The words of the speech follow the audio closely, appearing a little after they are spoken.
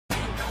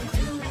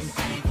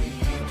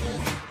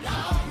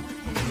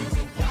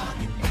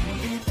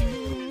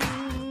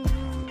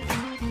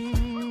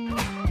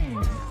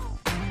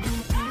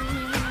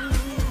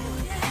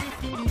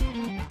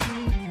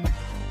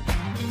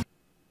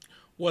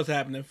What's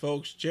happening,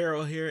 folks?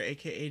 Gerald here,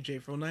 aka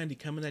J490,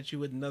 coming at you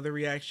with another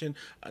reaction,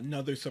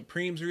 another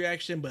Supremes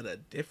reaction, but a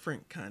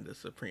different kind of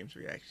Supremes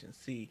reaction.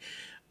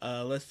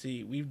 Let's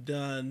see, we've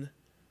done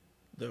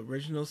the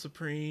original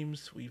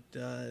Supremes, we've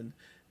done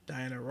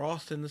Diana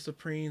Ross and the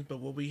Supremes, but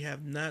what we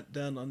have not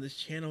done on this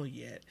channel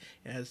yet,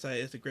 and as I,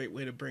 it's a great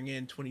way to bring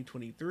in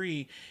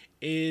 2023,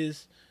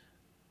 is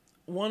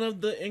one of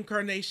the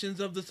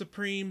incarnations of the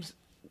Supremes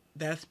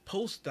that's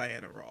post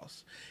Diana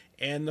Ross,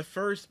 and the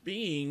first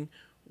being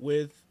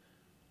with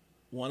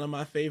one of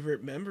my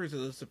favorite members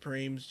of the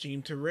Supremes,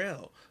 Jean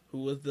Terrell, who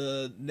was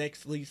the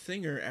next lead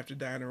singer after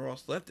Diana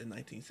Ross left in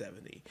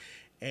 1970.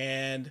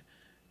 And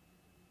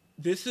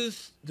this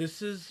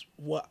is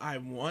what I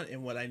want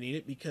and what I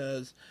needed,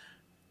 because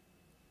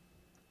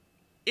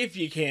if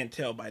you can't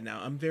tell by now,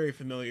 I'm very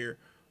familiar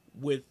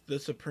with the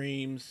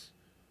Supremes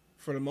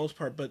for the most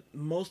part, but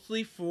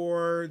mostly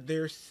for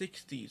their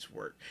 60s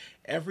work.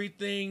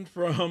 Everything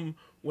from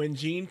when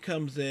Jean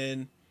comes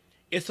in,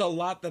 it's a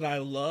lot that I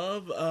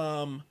love.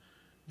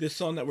 This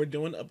song that we're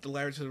doing, Up the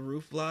Ladder to the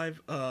Roof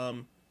live,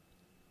 in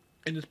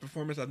this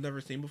performance I've never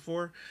seen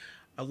before.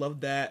 I love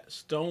that.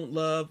 Stone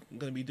Love, I'm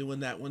going to be doing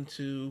that one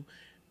too.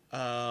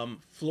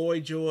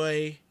 Floyd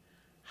Joy,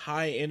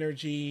 High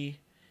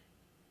Energy,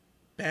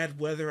 Bad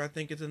Weather, I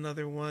think is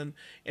another one.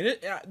 And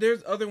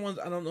there's other ones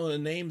I don't know the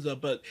names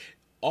of, but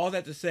all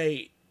that to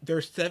say, their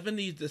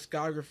 70s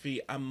discography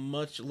I'm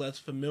much less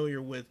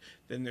familiar with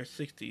than their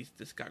 60s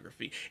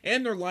discography.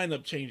 And their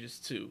lineup changes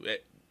too.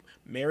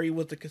 Mary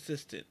was the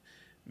consistent.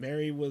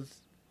 Mary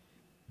was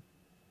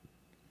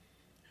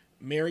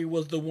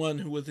the one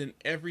who was in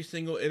every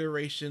single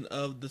iteration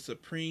of the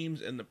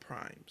Supremes and the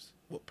Primes.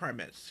 Well,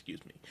 Primettes,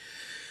 excuse me.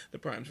 The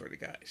Primes were the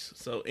guys.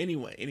 So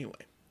anyway,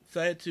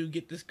 decided to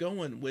get this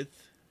going with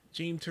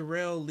Jean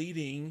Terrell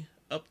leading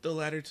Up the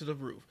Ladder to the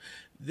Roof.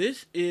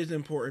 This is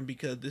important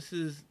because this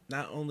is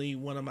not only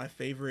one of my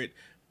favorite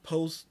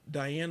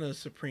post-Diana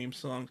Supreme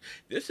songs,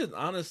 this is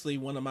honestly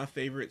one of my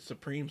favorite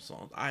Supreme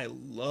songs. I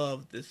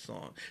love this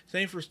song.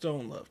 Same for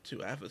Stone Love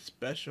too. I have a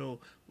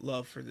special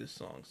love for this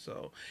song.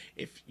 So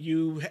if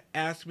you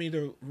ask me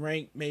to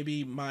rank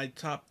maybe my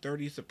top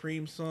 30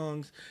 Supreme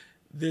songs,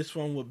 this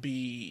one would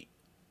be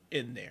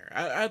in there.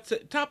 I'd say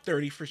top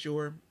 30 for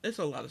sure. It's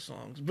a lot of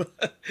songs, but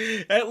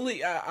at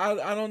least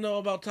I don't know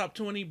about top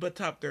 20, but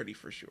top 30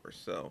 for sure.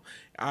 So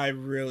I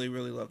really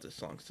love this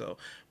song. So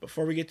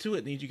before we get to it,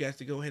 I need you guys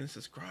to go ahead and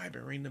subscribe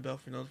and ring the bell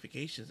for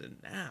notifications. And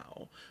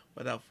now,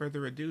 without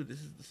further ado, this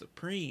is the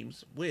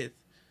Supremes with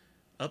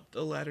Up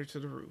the Ladder to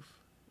the Roof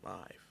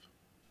live.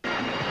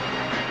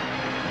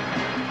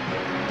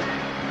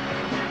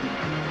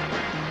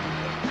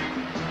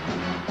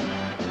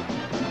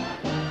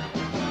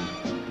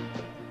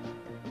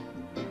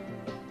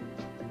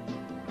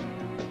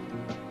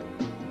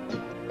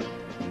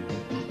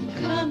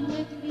 Come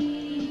with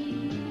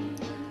me,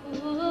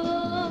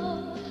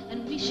 oh,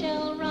 and we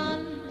shall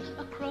run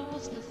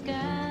across the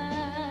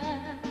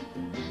sky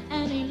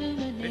and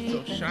illuminate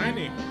It's so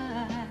shiny. night.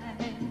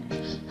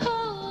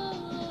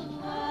 Oh,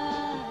 I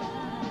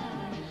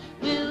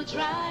will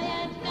try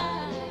and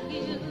guide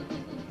you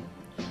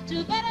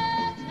to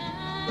better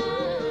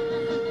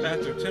times.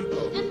 Faster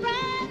tempo. And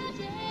brighter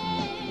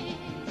days.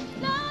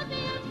 Don't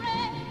be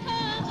afraid.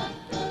 Come up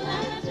the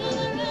ladder to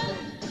the roof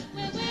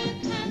where we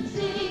can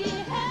see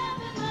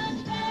heaven much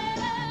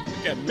better.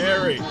 Look at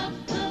Mary. Up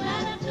the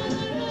ladder to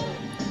the roof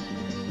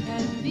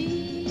and be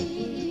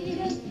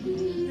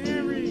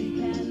Mary.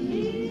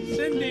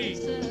 Cindy.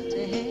 closer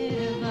to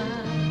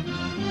heaven.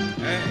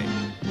 Hey.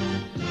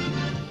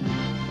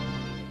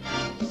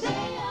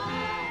 Say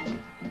I,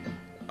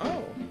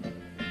 Oh.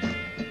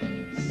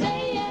 say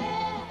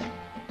yeah.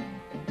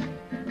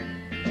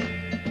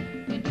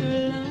 When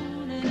you're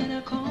alone in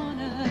a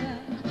corner,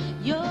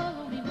 your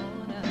only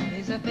mourner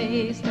is a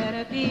face that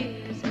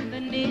appears in the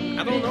near.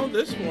 I don't know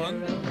this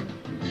one.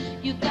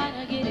 You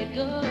gotta get it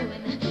going,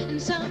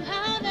 and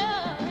somehow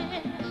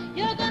knowing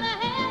you're gonna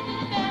have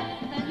it better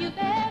than you've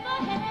ever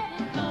had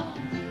it before.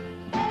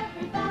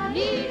 Everybody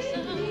needs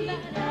somebody.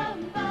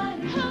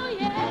 Oh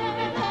yeah.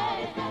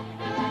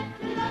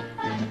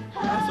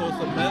 So it's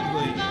a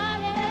medley.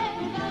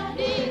 Everybody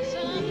needs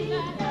somebody.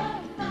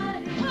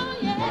 Oh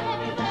yeah.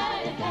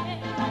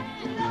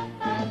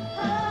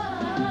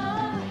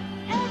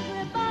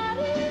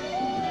 Everybody needs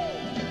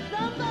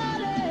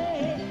somebody.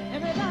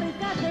 Everybody's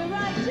got the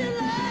right to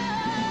love.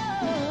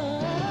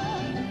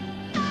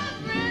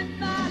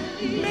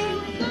 Everybody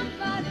needs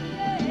somebody,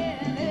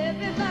 yeah. And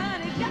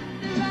everybody's got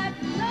the right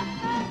to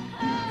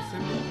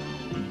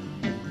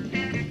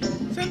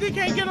love. Cindy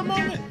can't get a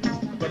moment.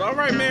 But all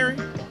right, Mary.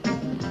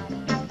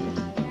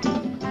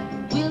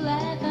 We'll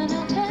laugh and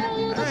I'll tell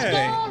you the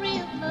Hey. story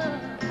of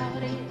love, how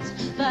it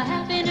is, the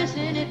happiness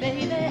in it,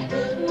 baby.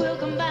 We'll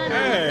combine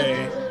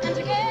Hey. our love, and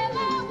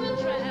together we'll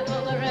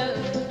travel the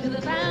road to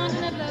the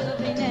fountain of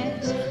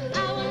loveliness. I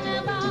will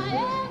never,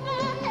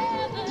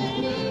 ever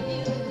leave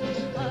you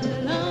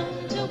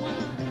alone to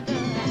wander.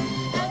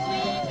 As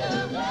we go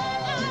on,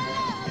 our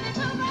love is a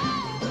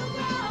road to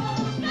grow.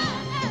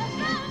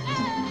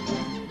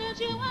 Don't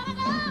you wanna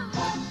go?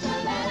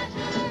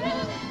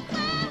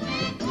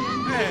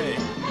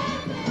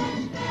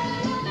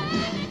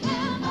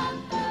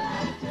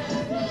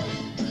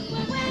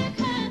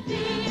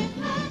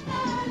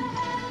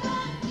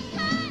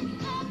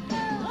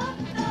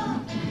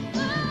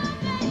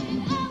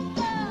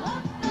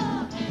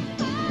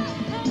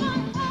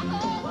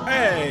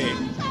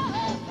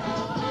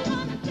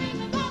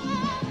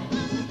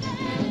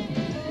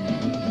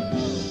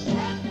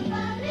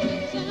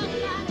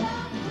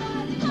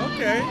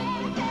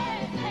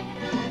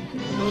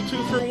 little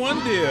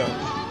 2-for-1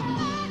 deal.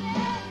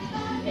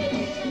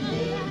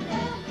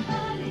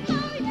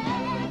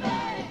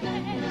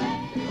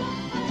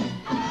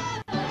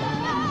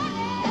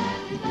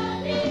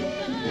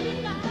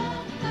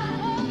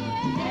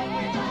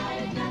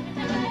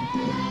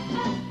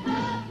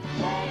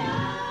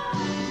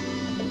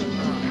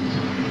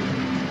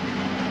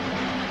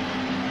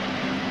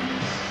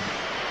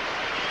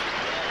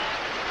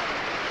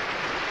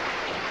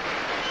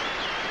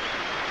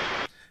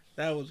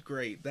 That was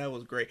great. That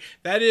was great.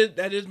 That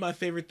is my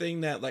favorite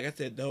thing. That, like I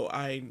said, though,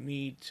 I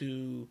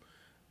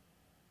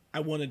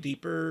want a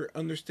deeper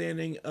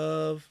understanding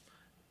of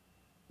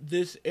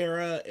this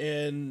era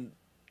and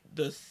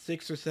the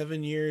 6 or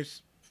 7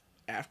 years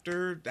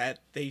after that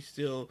they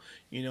still,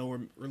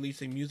 were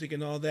releasing music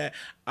and all that.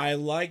 I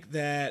like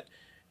that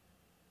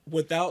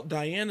without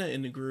Diana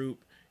in the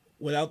group,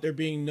 without there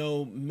being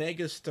no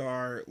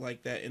megastar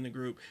like that in the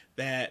group,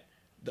 that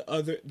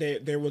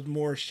there was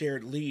more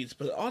shared leads.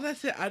 But all that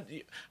said,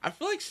 I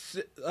feel like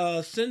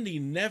Cindy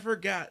never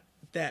got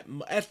that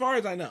as far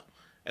as I know.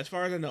 As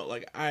far as I know,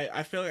 like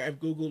I feel like I've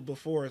Googled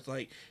before. It's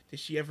like, did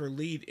she ever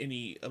lead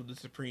any of the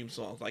Supreme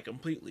songs, like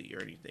completely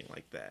or anything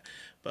like that?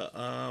 But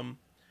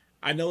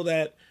I know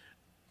that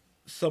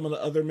some of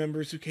the other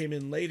members who came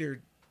in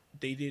later,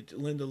 they did.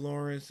 Linda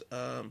Lawrence,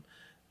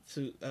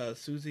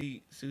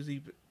 Susie.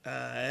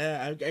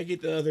 I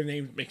get the other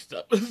names mixed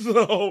up,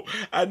 so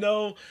I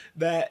know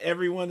that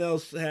everyone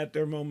else had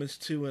their moments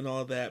too and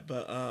all that.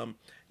 But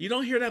you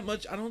don't hear that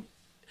much. I don't.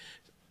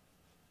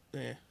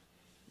 Eh.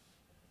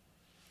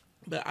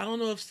 But I don't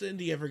know if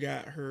Cindy ever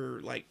got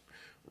her like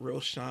real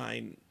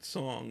shine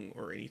song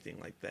or anything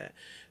like that.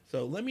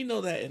 So let me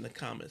know that in the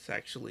comments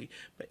actually.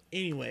 But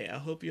anyway, I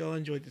hope you all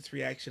enjoyed this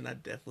reaction. I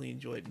definitely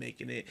enjoyed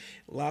making it.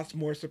 Lots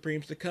more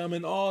Supremes to come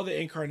in all the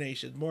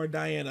incarnations. More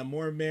Diana,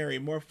 more Mary,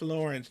 more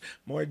Florence,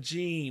 more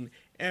Jean,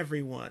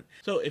 everyone.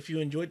 So if you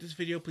enjoyed this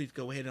video, please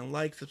go ahead and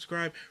like,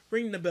 subscribe,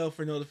 ring the bell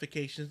for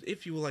notifications.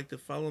 If you would like to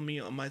follow me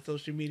on my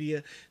social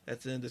media,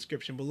 that's in the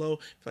description below.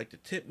 If you'd like to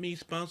tip me,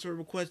 sponsor a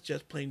request,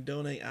 just plain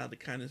donate out of the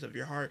kindness of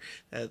your heart,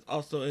 that is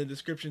also in the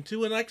description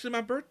too. And actually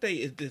my birthday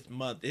is this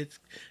month. It's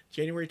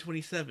January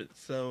 27th.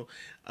 So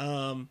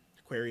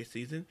Aquarius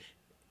season.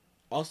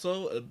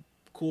 Also a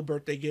cool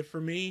birthday gift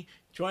for me,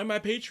 join my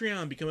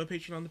Patreon, become a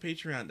patron on the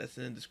Patreon, that's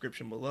in the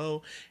description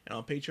below. And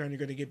on Patreon you're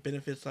going to get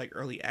benefits like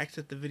early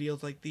access to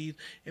videos like these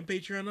and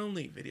Patreon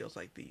only videos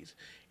like these.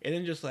 And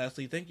then just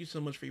lastly, thank you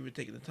so much for even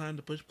taking the time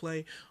to push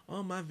play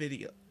on my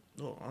video,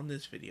 on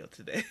this video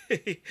today.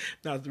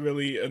 Not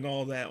really and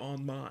all that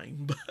on mine,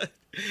 but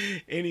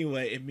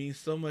anyway, it means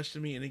so much to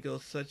me and it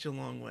goes such a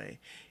long way.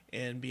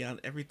 And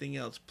beyond everything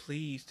else,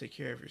 please take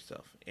care of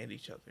yourself and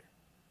each other.